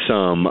getting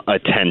some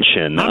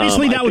attention.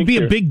 Obviously, that would be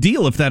a big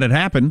deal if that had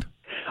happened.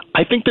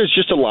 I think there's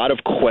just a lot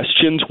of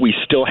questions we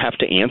still have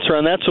to answer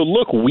on that. So,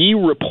 look, we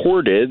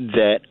reported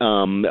that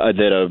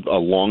a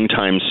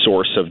longtime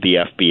source of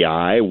the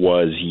FBI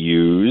was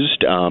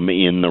used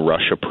in the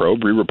Russia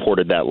probe. We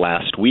reported that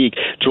last week.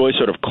 It's really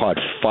sort of caught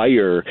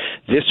fire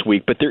this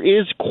week, but there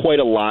is quite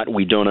a lot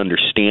we don't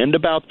understand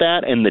about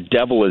that, and the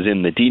devil is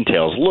in the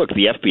details. Look,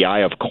 the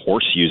FBI, of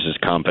course, uses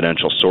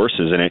confidential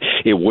sources, and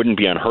it wouldn't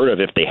be unheard of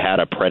if they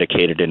had a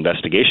predicated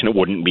investigation. It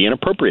wouldn't be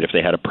inappropriate if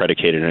they had a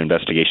predicated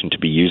investigation to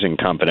be using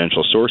confidential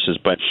sources,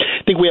 but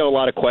I think we have a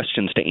lot of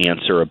questions to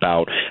answer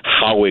about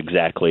how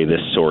exactly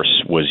this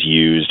source was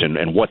used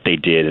and what they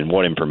did and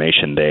what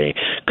information they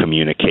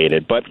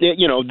communicated. But,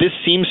 this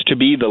seems to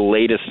be the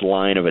latest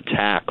line of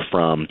attack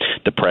from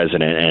the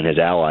president and his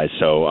allies,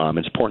 so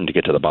it's important to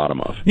get to the bottom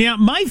of. Yeah,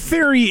 my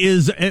theory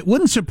is it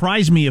wouldn't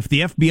surprise me if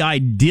the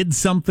FBI did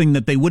something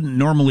that they wouldn't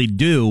normally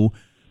do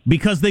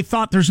because they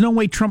thought there's no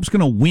way Trump's going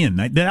to win.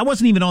 That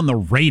wasn't even on the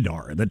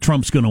radar that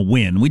Trump's going to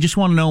win. We just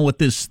want to know what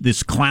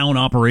this clown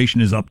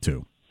operation is up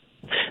to.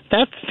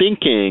 That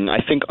thinking,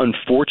 I think,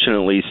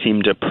 unfortunately,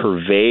 seemed to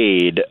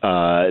pervade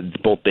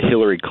both the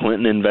Hillary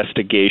Clinton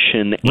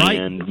investigation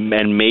and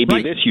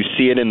maybe this. You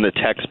see it in the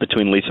text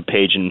between Lisa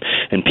Page and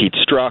Pete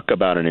Strzok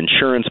about an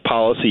insurance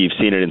policy. You've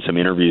seen it in some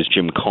interviews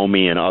Jim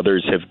Comey and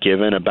others have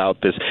given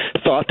about this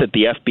thought that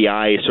the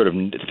FBI sort of,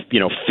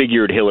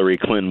 figured Hillary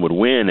Clinton would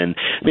win. And,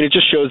 I mean, it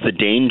just shows the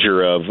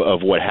danger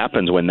of what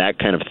happens when that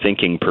kind of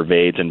thinking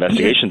pervades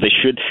investigations.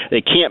 They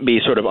can't be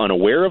sort of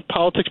unaware of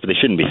politics, but they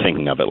shouldn't be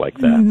thinking of it like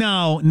that.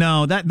 No,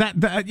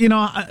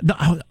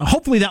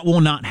 hopefully that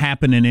will not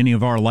happen in any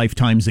of our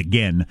lifetimes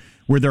again,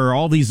 where there are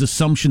all these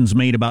assumptions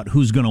made about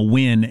who's going to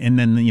win, and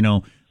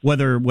then,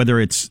 whether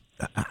it's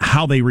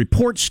how they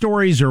report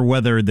stories or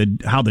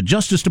how the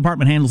Justice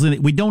Department handles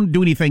it. We don't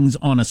do anything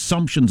on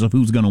assumptions of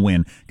who's going to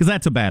win, because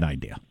that's a bad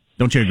idea.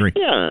 Don't you agree?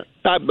 Yeah.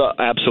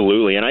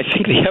 Absolutely, and I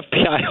think the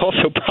FBI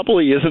also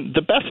probably isn't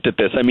the best at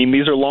this. I mean,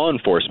 these are law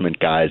enforcement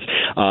guys.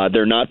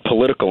 They're not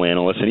political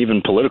analysts, and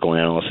even political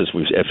analysts, as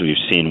we've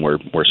seen, were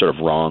sort of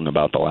wrong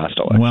about the last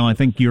election. Well, I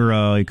think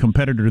your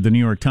competitor, the New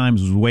York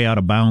Times, was way out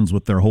of bounds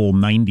with their whole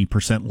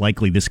 90%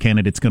 likely this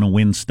candidate's going to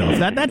win stuff.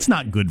 That's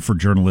not good for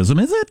journalism,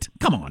 is it?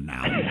 Come on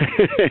now.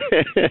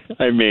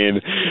 I mean,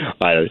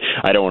 I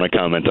don't want to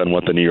comment on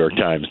what the New York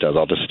Times does.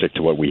 I'll just stick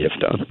to what we have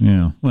done.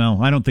 Yeah, well,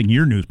 I don't think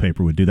your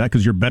newspaper would do that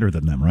because you're better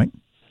than them, right?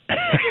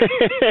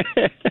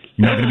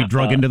 You're not going to be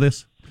drug into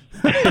this?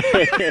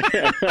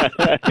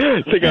 I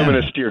think I'm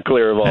going to steer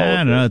clear of all of I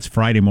don't know. It's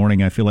Friday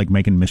morning. I feel like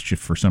making mischief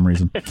for some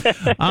reason.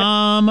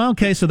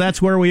 Okay, so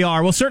that's where we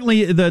are. Well,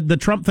 certainly the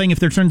Trump thing, if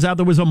there turns out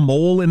there was a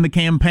mole in the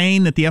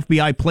campaign that the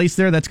FBI placed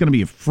there, that's going to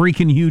be a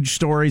freaking huge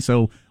story.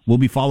 So we'll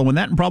be following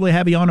that and probably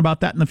have you on about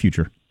that in the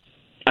future.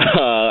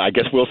 I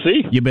guess we'll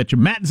see. You betcha.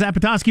 Matt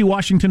Zapotosky,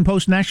 Washington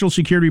Post national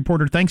security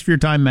reporter. Thanks for your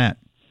time, Matt.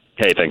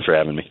 Hey, thanks for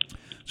having me.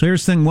 So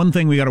here's one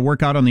thing we got to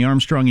work out on the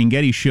Armstrong and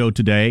Getty show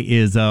today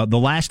is the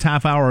last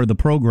half hour of the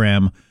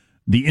program,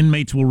 the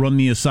inmates will run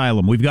the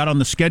asylum. We've got on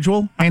the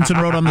schedule, Hanson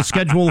wrote on the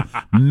schedule,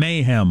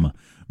 mayhem,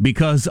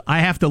 because I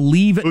have to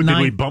leave at 9.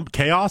 Did we bump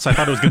chaos? I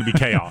thought it was going to be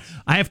chaos.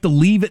 I have to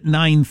leave at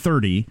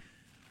 9:30,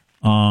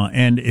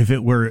 and if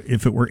it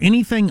were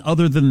anything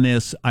other than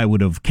this, I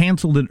would have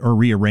canceled it or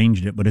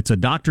rearranged it. But it's a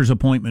doctor's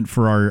appointment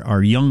for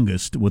our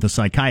youngest with a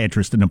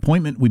psychiatrist, an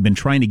appointment we've been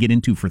trying to get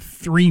into for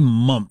 3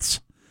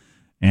 months.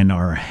 And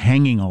are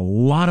hanging a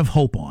lot of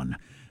hope on,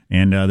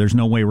 and there's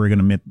no way we're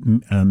going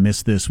to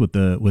miss this with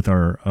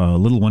our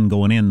little one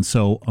going in.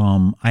 So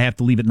I have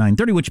to leave at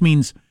 9:30, which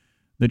means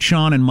that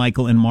Sean and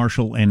Michael and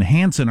Marshall and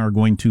Hanson are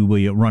going to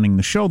be running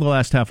the show the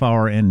last half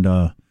hour, and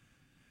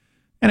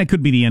it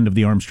could be the end of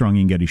the Armstrong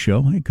and Getty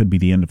show. It could be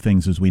the end of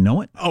things as we know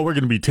it. Oh, we're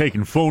going to be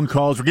taking phone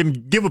calls. We're going to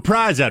give a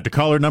prize out to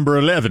caller number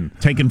 11.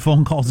 Taking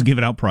phone calls and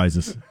giving out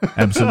prizes.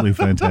 Absolutely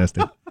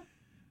fantastic.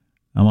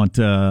 I want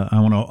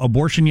an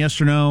abortion, yes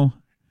or no.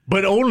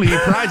 But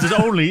prize is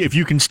only if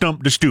you can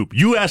stump the stoop.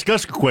 You ask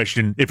us a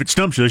question. If it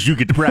stumps us, you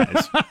get the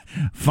prize.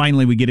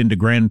 Finally, we get into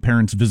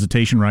grandparents'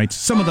 visitation rights.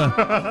 Some of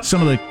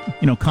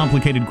the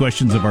complicated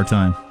questions of our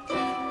time.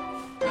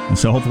 And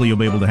so hopefully you'll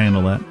be able to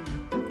handle that.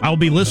 I'll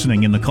be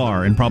listening in the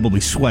car and probably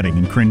sweating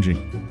and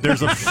cringing.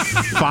 There's a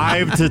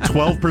 5 to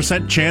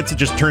 12% chance it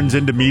just turns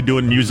into me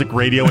doing music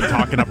radio and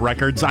talking up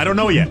records. I don't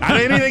know yet.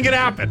 Anything can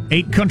happen.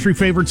 8 country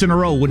favorites in a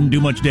row wouldn't do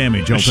much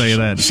damage, I'll tell you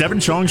that.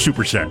 7-song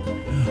superset.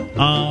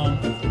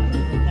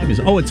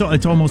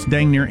 It's almost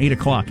dang near 8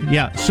 o'clock.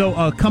 Yeah,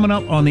 so coming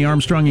up on the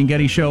Armstrong and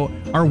Getty show,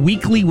 our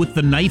weekly with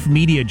the Knife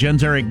Media,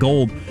 Jens Eric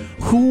Gold.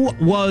 Who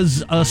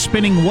was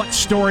spinning what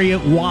story,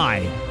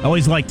 why? I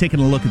always like taking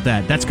a look at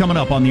that. That's coming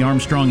up on the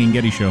Armstrong and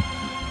Getty show.